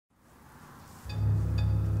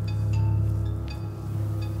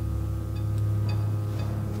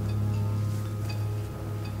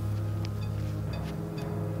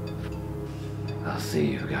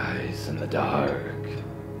see you guys in the dark.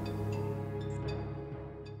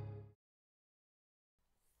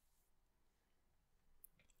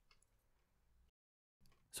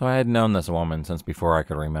 So I had known this woman since before I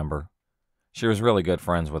could remember. She was really good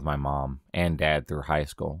friends with my mom and dad through high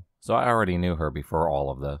school, so I already knew her before all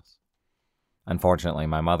of this. Unfortunately,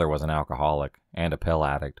 my mother was an alcoholic and a pill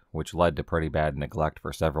addict, which led to pretty bad neglect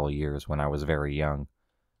for several years when I was very young.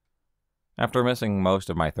 After missing most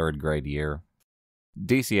of my 3rd grade year,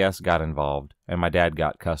 DCS got involved, and my dad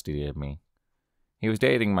got custody of me. He was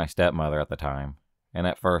dating my stepmother at the time, and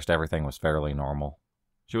at first everything was fairly normal.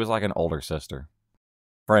 She was like an older sister.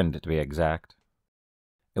 Friend, to be exact.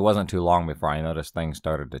 It wasn't too long before I noticed things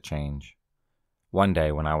started to change. One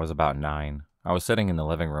day when I was about 9, I was sitting in the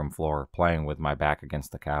living room floor playing with my back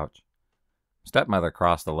against the couch. Stepmother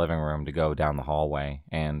crossed the living room to go down the hallway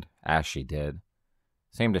and, as she did,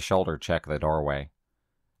 seemed to shoulder check the doorway.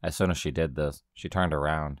 As soon as she did this, she turned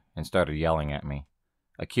around and started yelling at me,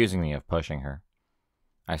 accusing me of pushing her.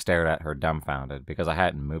 I stared at her dumbfounded because I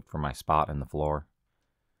hadn't moved from my spot in the floor.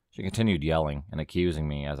 She continued yelling and accusing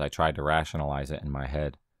me as I tried to rationalize it in my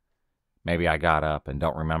head. Maybe I got up and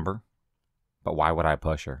don't remember? But why would I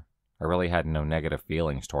push her? I really had no negative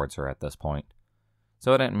feelings towards her at this point,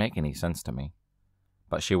 so it didn't make any sense to me.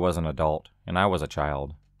 But she was an adult, and I was a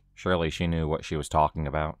child. Surely she knew what she was talking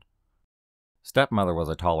about. Stepmother was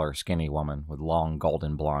a taller, skinny woman with long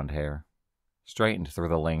golden blonde hair, straightened through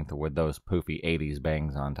the length with those poofy 80s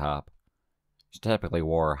bangs on top. She typically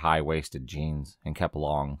wore high-waisted jeans and kept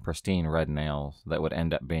long, pristine red nails that would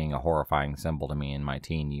end up being a horrifying symbol to me in my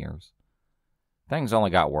teen years. Things only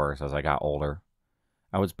got worse as I got older.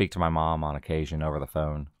 I would speak to my mom on occasion over the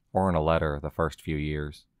phone or in a letter the first few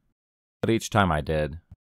years. But each time I did,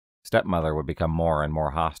 stepmother would become more and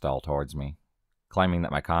more hostile towards me, claiming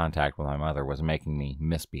that my contact with my mother was making me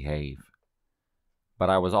misbehave. But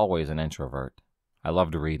I was always an introvert. I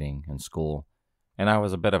loved reading and school, and I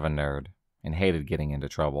was a bit of a nerd and hated getting into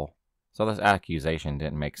trouble, so this accusation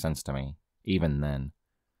didn't make sense to me, even then.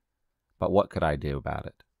 But what could I do about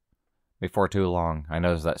it? Before too long, I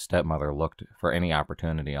noticed that stepmother looked for any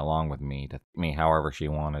opportunity along with me to treat me however she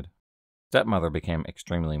wanted. Stepmother became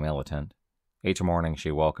extremely militant. Each morning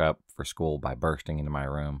she woke up for school by bursting into my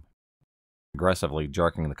room, aggressively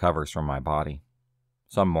jerking the covers from my body.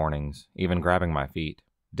 Some mornings, even grabbing my feet,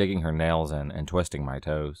 digging her nails in and twisting my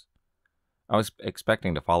toes. I was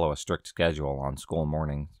expecting to follow a strict schedule on school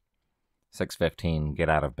mornings. 6:15, get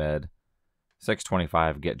out of bed.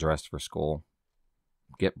 6:25, get dressed for school.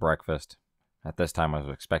 Get breakfast. At this time I was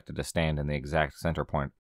expected to stand in the exact center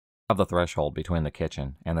point of the threshold between the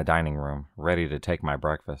kitchen and the dining room, ready to take my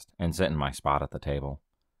breakfast and sit in my spot at the table.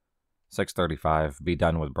 6:35, be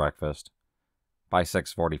done with breakfast. By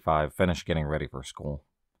 6:45, finish getting ready for school.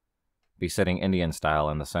 Be sitting Indian style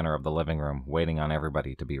in the center of the living room, waiting on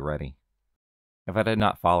everybody to be ready. If I did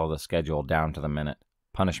not follow the schedule down to the minute,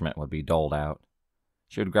 punishment would be doled out.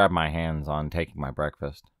 She would grab my hands on taking my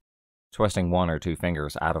breakfast, twisting 1 or 2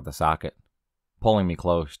 fingers out of the socket, pulling me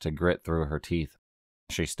close to grit through her teeth.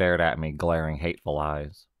 She stared at me, glaring hateful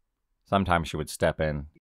eyes. Sometimes she would step in,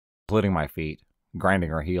 including my feet, grinding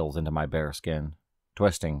her heels into my bare skin,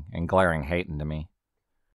 twisting and glaring hate into me.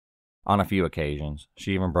 On a few occasions,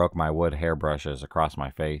 she even broke my wood hairbrushes across my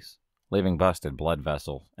face, leaving busted blood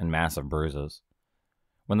vessels and massive bruises.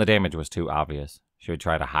 When the damage was too obvious, she would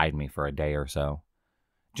try to hide me for a day or so,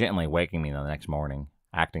 gently waking me the next morning,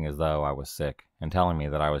 acting as though I was sick and telling me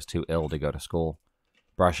that I was too ill to go to school,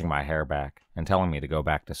 brushing my hair back and telling me to go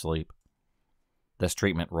back to sleep. This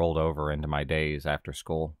treatment rolled over into my days after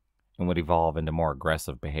school and would evolve into more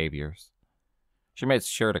aggressive behaviors. She made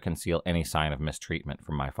sure to conceal any sign of mistreatment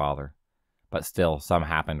from my father, but still some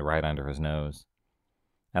happened right under his nose.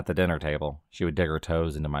 At the dinner table, she would dig her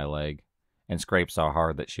toes into my leg and scrape so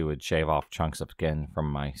hard that she would shave off chunks of skin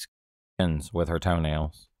from my skins with her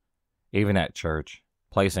toenails. Even at church,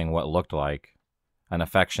 placing what looked like an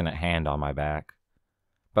affectionate hand on my back,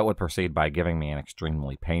 but would proceed by giving me an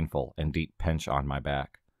extremely painful and deep pinch on my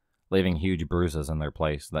back, leaving huge bruises in their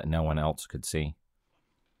place that no one else could see.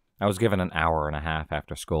 I was given an hour and a half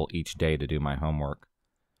after school each day to do my homework.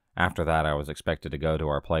 After that, I was expected to go to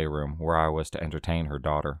our playroom where I was to entertain her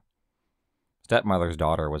daughter. Stepmother's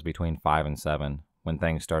daughter was between 5 and 7 when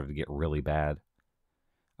things started to get really bad.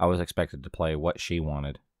 I was expected to play what she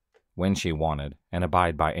wanted, when she wanted, and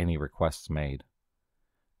abide by any requests made.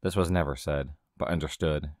 This was never said, but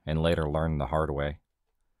understood, and later learned the hard way.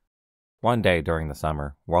 One day during the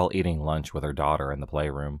summer, while eating lunch with her daughter in the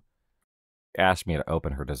playroom, she asked me to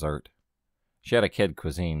open her dessert. She had a kid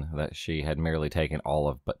cuisine that she had merely taken all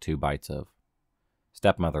of but 2 bites of.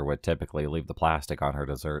 Stepmother would typically leave the plastic on her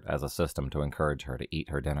dessert as a system to encourage her to eat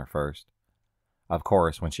her dinner first. Of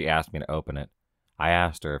course, when she asked me to open it, I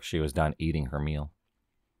asked her if she was done eating her meal,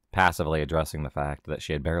 passively addressing the fact that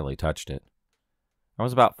she had barely touched it. I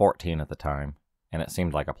was about 14 at the time, and it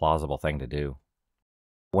seemed like a plausible thing to do.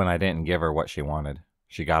 When I didn't give her what she wanted,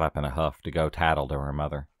 she got up in a huff to go tattle to her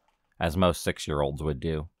mother, as most 6-year-olds would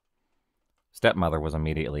do. Stepmother was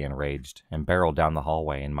immediately enraged and barreled down the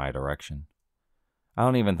hallway in my direction. I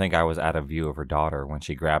don't even think I was out of view of her daughter when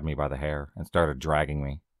she grabbed me by the hair and started dragging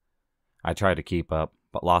me. I tried to keep up,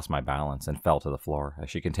 but lost my balance and fell to the floor as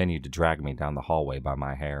she continued to drag me down the hallway by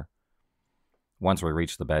my hair. Once we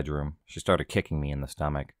reached the bedroom, she started kicking me in the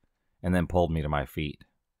stomach and then pulled me to my feet.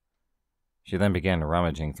 She then began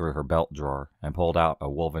rummaging through her belt drawer and pulled out a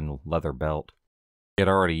woven leather belt she had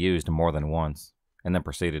already used more than once, and then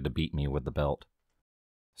proceeded to beat me with the belt,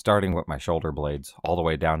 starting with my shoulder blades all the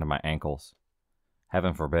way down to my ankles.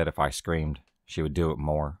 Heaven forbid if I screamed, she would do it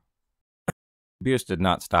more. Abuse did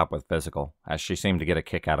not stop with physical, as she seemed to get a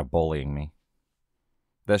kick out of bullying me.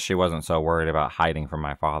 This she wasn't so worried about hiding from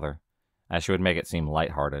my father, as she would make it seem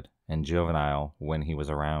lighthearted and juvenile when he was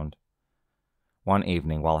around. One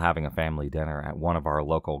evening, while having a family dinner at one of our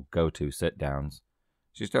local go-to sit-downs,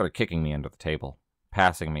 she started kicking me under the table,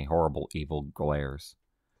 passing me horrible, evil glares.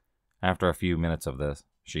 After a few minutes of this,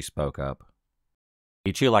 she spoke up.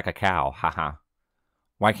 "You chew like a cow, haha.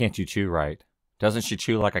 Why can't you chew right? Doesn't she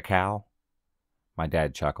chew like a cow?" My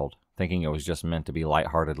dad chuckled, thinking it was just meant to be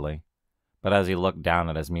lightheartedly, but as he looked down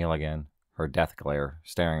at his meal again, her death glare,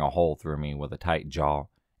 staring a hole through me with a tight jaw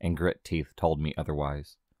and grit teeth, told me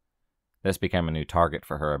otherwise. This became a new target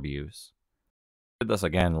for her abuse. She did this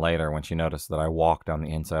again later when she noticed that I walked on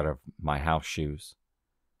the inside of my house shoes.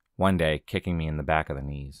 One day, kicking me in the back of the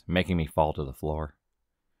knees, making me fall to the floor.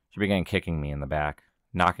 She began kicking me in the back,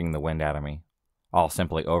 knocking the wind out of me, all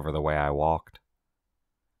simply over the way I walked.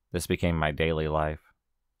 This became my daily life.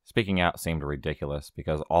 Speaking out seemed ridiculous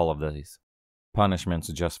because all of these punishments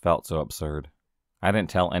just felt so absurd. I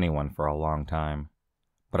didn't tell anyone for a long time,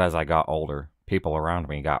 but as I got older, people around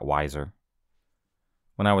me got wiser.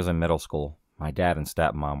 When I was in middle school, my dad and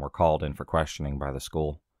stepmom were called in for questioning by the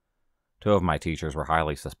school. 2 of my teachers were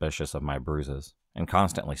highly suspicious of my bruises and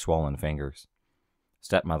constantly swollen fingers.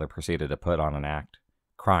 Stepmother proceeded to put on an act,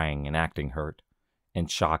 crying and acting hurt, in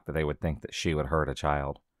shock that they would think that she would hurt a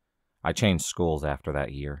child. I changed schools after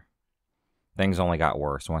that year. Things only got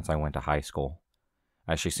worse once I went to high school,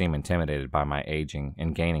 as she seemed intimidated by my aging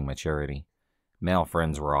and gaining maturity. Male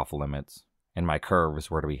friends were off limits, and my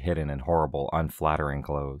curves were to be hidden in horrible, unflattering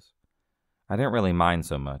clothes. I didn't really mind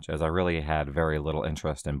so much, as I really had very little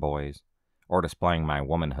interest in boys, or displaying my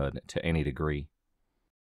womanhood to any degree.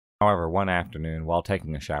 However, one afternoon, while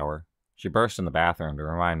taking a shower, she burst in the bathroom to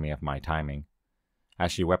remind me of my timing.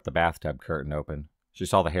 As she whipped the bathtub curtain open, she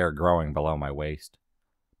saw the hair growing below my waist.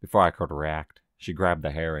 Before I could react, she grabbed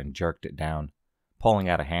the hair and jerked it down, pulling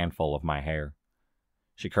out a handful of my hair.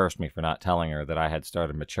 She cursed me for not telling her that I had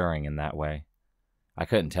started maturing in that way. I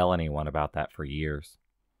couldn't tell anyone about that for years.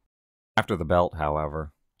 After the belt,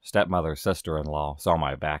 however, stepmother's sister-in-law saw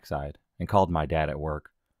my backside and called my dad at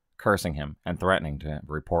work, cursing him and threatening to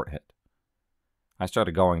report it. I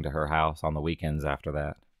started going to her house on the weekends after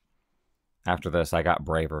that. After this, I got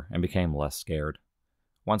braver and became less scared.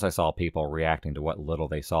 Once I saw people reacting to what little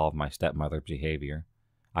they saw of my stepmother's behavior,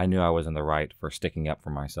 I knew I was in the right for sticking up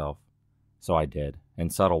for myself. So I did,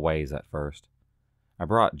 in subtle ways at first. I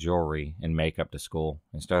brought jewelry and makeup to school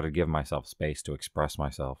and started giving myself space to express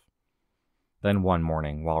myself. Then one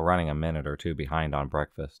morning, while running a minute or two behind on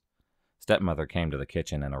breakfast, stepmother came to the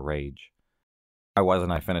kitchen in a rage.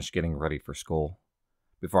 I finished getting ready for school.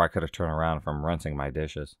 Before I could have turned around from rinsing my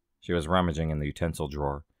dishes, she was rummaging in the utensil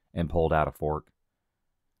drawer and pulled out a fork.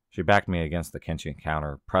 She backed me against the kitchen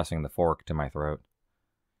counter, pressing the fork to my throat.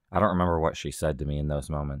 I don't remember what she said to me in those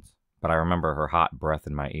moments, but I remember her hot breath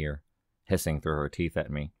in my ear, hissing through her teeth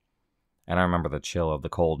at me, and I remember the chill of the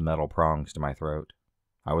cold metal prongs to my throat.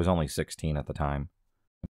 I was only 16 at the time.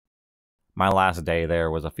 My last day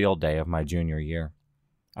there was a field day of my junior year.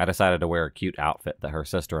 I decided to wear a cute outfit that her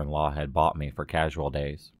sister-in-law had bought me for casual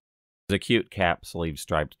days. It was a cute cap-sleeve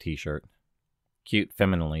striped t-shirt, cute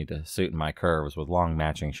femininely to suit my curves with long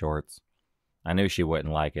matching shorts. I knew she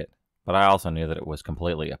wouldn't like it, but I also knew that it was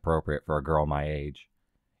completely appropriate for a girl my age,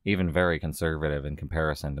 even very conservative in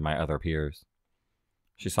comparison to my other peers.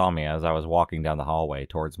 She saw me as I was walking down the hallway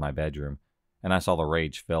towards my bedroom, and I saw the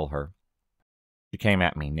rage fill her. She came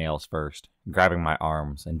at me nails first, grabbing my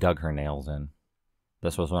arms and dug her nails in.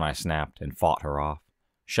 This was when I snapped and fought her off,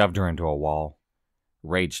 shoved her into a wall.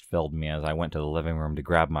 Rage filled me as I went to the living room to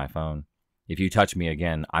grab my phone, If you touch me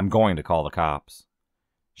again, I'm going to call the cops."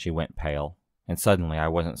 She went pale, and suddenly I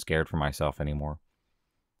wasn't scared for myself anymore.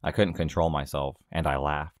 I couldn't control myself, and I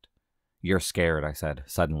laughed. "You're scared," I said,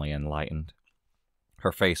 suddenly enlightened.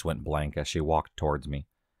 Her face went blank as she walked towards me.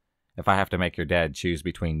 "If I have to make your dad choose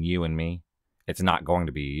between you and me, it's not going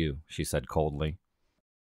to be you," she said coldly.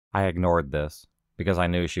 I ignored this, because I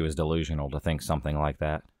knew she was delusional to think something like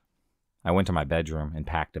that. I went to my bedroom and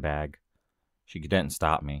packed a bag. She didn't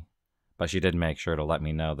stop me, but she did make sure to let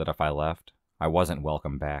me know that if I left, I wasn't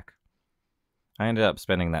welcome back. I ended up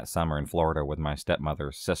spending that summer in Florida with my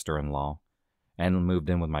stepmother's sister-in-law, and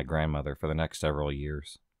moved in with my grandmother for the next several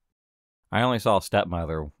years. I only saw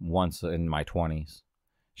stepmother once in my 20s.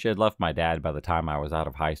 She had left my dad by the time I was out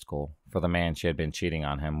of high school for the man she had been cheating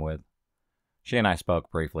on him with. She and I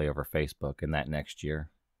spoke briefly over Facebook in that next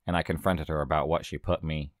year, and I confronted her about what she put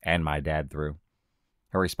me and my dad through.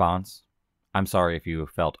 Her response? "I'm sorry if you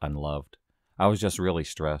felt unloved. I was just really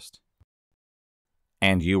stressed.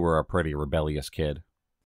 And you were a pretty rebellious kid."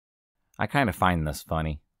 I kind of find this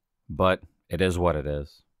funny, but it is what it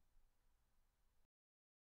is.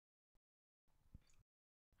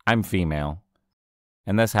 I'm female,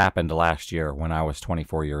 and this happened last year when I was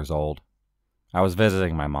 24 years old. I was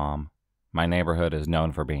visiting my mom. My neighborhood is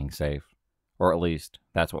known for being safe, or at least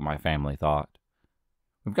that's what my family thought.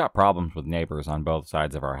 We've got problems with neighbors on both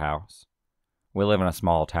sides of our house. We live in a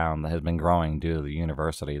small town that has been growing due to the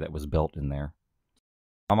university that was built in there.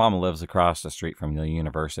 My mom lives across the street from the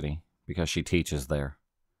university because she teaches there.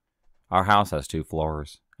 Our house has 2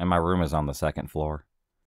 floors, and my room is on the 2nd floor.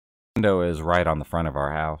 The window is right on the front of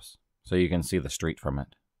our house, so you can see the street from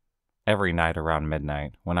it. Every night around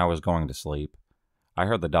midnight, when I was going to sleep, I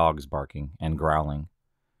heard the dogs barking and growling.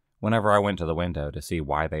 Whenever I went to the window to see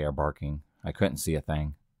why they are barking, I couldn't see a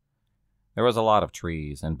thing. There was a lot of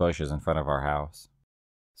trees and bushes in front of our house,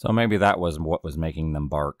 so maybe that was what was making them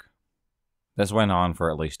bark. This went on for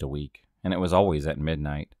at least a week, and it was always at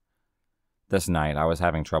midnight. This night, I was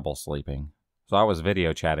having trouble sleeping, so I was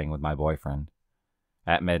video chatting with my boyfriend.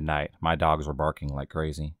 At midnight, my dogs were barking like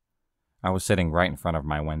crazy. I was sitting right in front of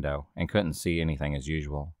my window and couldn't see anything as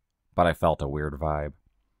usual, but I felt a weird vibe,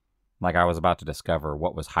 like I was about to discover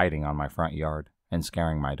what was hiding on my front yard and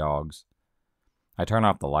scaring my dogs. I turn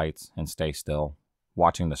off the lights and stay still,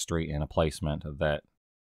 watching the street in a placement that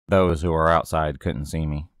those who were outside couldn't see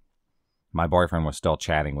me. My boyfriend was still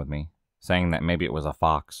chatting with me, saying that maybe it was a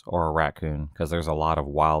fox or a raccoon because there's a lot of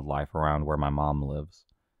wildlife around where my mom lives,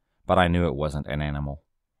 but I knew it wasn't an animal.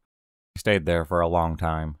 I stayed there for a long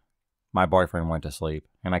time. My boyfriend went to sleep,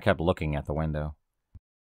 and I kept looking at the window.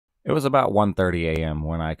 It was about 1:30 a.m.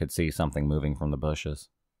 when I could see something moving from the bushes.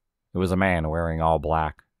 It was a man wearing all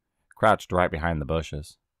black, crouched right behind the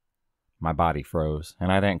bushes. My body froze,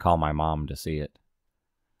 and I didn't call my mom to see it.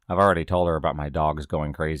 I've already told her about my dogs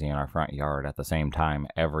going crazy in our front yard at the same time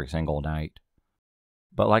every single night.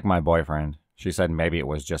 But like my boyfriend, she said maybe it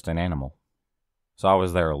was just an animal. So I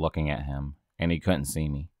was there looking at him, and he couldn't see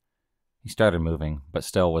me. He started moving, but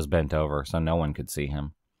still was bent over so no one could see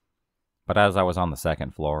him. But as I was on the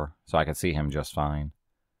 2nd floor, so I could see him just fine.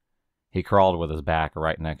 He crawled with his back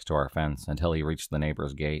right next to our fence until he reached the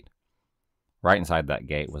neighbor's gate. Right inside that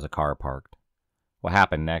gate was a car parked. What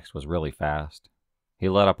happened next was really fast. He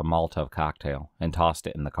lit up a Molotov cocktail and tossed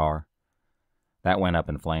it in the car. That went up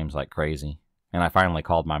in flames like crazy, and I finally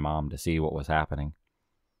called my mom to see what was happening.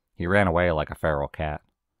 He ran away like a feral cat,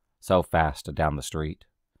 so fast down the street.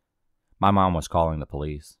 My mom was calling the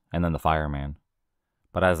police, and then the fireman.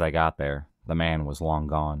 But as I got there, the man was long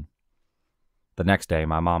gone. The next day,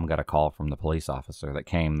 my mom got a call from the police officer that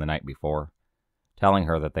came the night before, telling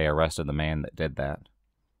her that they arrested the man that did that.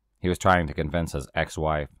 He was trying to convince his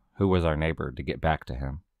ex-wife, who was our neighbor, to get back to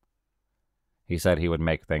him. He said he would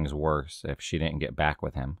make things worse if she didn't get back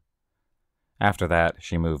with him. After that,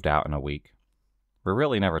 she moved out in a week. We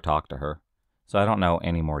really never talked to her, so I don't know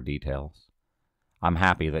any more details. I'm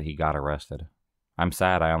happy that he got arrested. I'm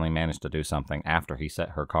sad I only managed to do something after he set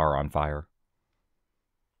her car on fire.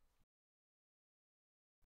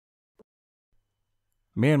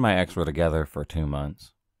 Me and my ex were together for 2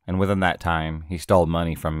 months, and within that time, he stole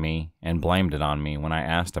money from me and blamed it on me when I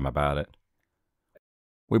asked him about it.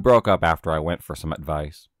 We broke up after I went for some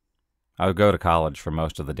advice. I would go to college for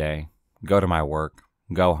most of the day, go to my work,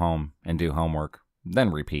 go home, and do homework,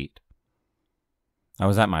 then repeat. I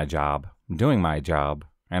was at my job, doing my job,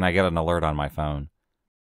 and I get an alert on my phone.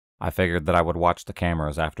 I figured that I would watch the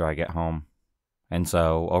cameras after I get home. And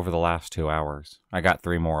so, over the last 2 hours, I got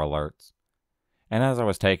 3 more alerts. And as I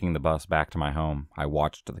was taking the bus back to my home, I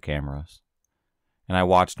watched the cameras. And I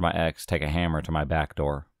watched my ex take a hammer to my back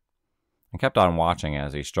door. I kept on watching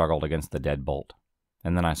as he struggled against the deadbolt,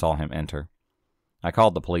 and then I saw him enter. I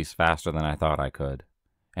called the police faster than I thought I could,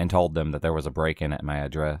 and told them that there was a break-in at my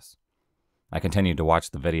address. I continued to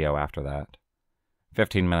watch the video after that.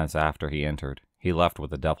 15 minutes after he entered, he left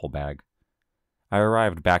with a duffel bag. I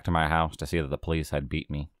arrived back to my house to see that the police had beat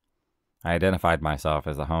me. I identified myself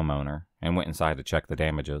as the homeowner and went inside to check the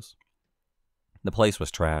damages. The place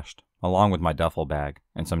was trashed, along with my duffel bag,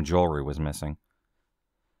 and some jewelry was missing.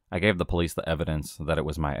 I gave the police the evidence that it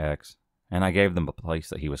was my ex, and I gave them the place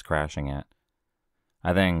that he was crashing at.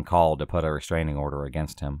 I then called to put a restraining order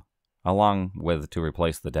against him, along with to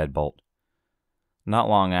replace the deadbolt. Not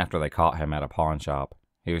long after they caught him at a pawn shop,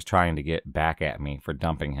 he was trying to get back at me for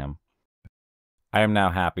dumping him. I am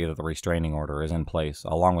now happy that the restraining order is in place,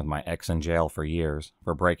 along with my ex in jail for years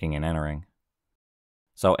for breaking and entering.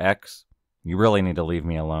 So ex, you really need to leave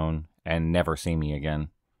me alone and never see me again.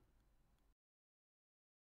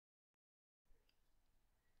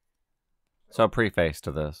 So preface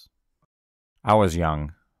to this. I was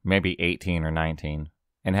young, maybe 18 or 19,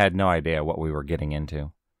 and had no idea what we were getting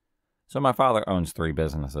into. So my father owns 3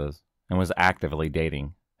 businesses and was actively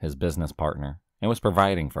dating his business partner and was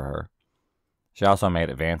providing for her. She also made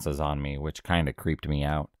advances on me, which kind of creeped me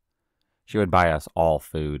out. She would buy us all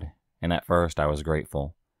food, and at first I was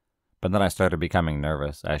grateful, but then I started becoming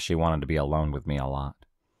nervous as she wanted to be alone with me a lot.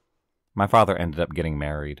 My father ended up getting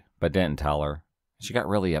married, but didn't tell her. She got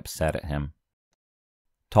really upset at him.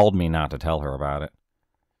 Told me not to tell her about it.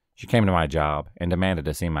 She came to my job and demanded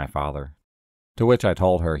to see my father, to which I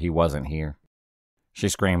told her he wasn't here. She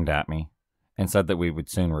screamed at me and said that we would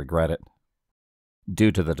soon regret it.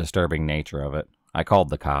 Due to the disturbing nature of it, I called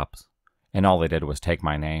the cops, and all they did was take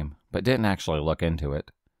my name, but didn't actually look into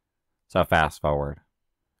it. So fast forward.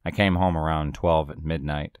 I came home around 12 at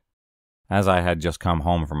midnight, as I had just come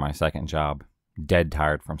home from my second job, dead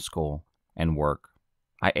tired from school and work.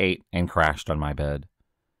 I ate and crashed on my bed.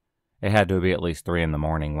 It had to be at least 3 in the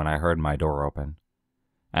morning when I heard my door open.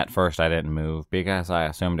 At first I didn't move because I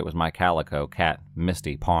assumed it was my calico cat,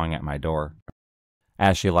 Misty, pawing at my door,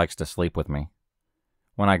 as she likes to sleep with me.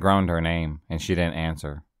 When I groaned her name and she didn't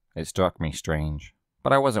answer, it struck me strange,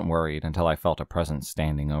 but I wasn't worried until I felt a presence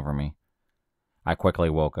standing over me. I quickly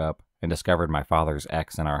woke up and discovered my father's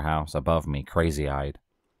ex in our house above me, crazy-eyed.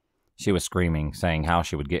 She was screaming, saying how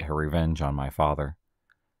she would get her revenge on my father.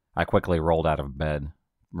 I quickly rolled out of bed,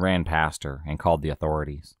 ran past her, and called the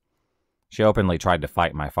authorities. She openly tried to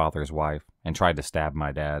fight my father's wife and tried to stab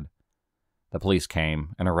my dad. The police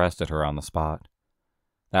came and arrested her on the spot.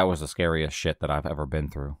 That was the scariest shit that I've ever been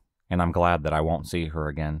through, and I'm glad that I won't see her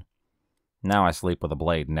again. Now I sleep with a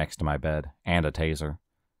blade next to my bed and a taser.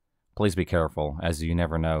 Please be careful, as you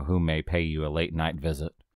never know who may pay you a late-night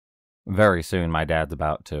visit. Very soon my dad's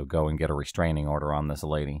about to go and get a restraining order on this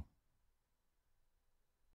lady.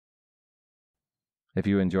 If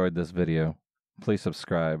you enjoyed this video, please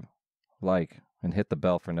subscribe, like, and hit the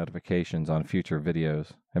bell for notifications on future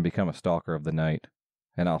videos, and become a stalker of the night.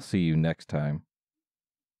 And I'll see you next time.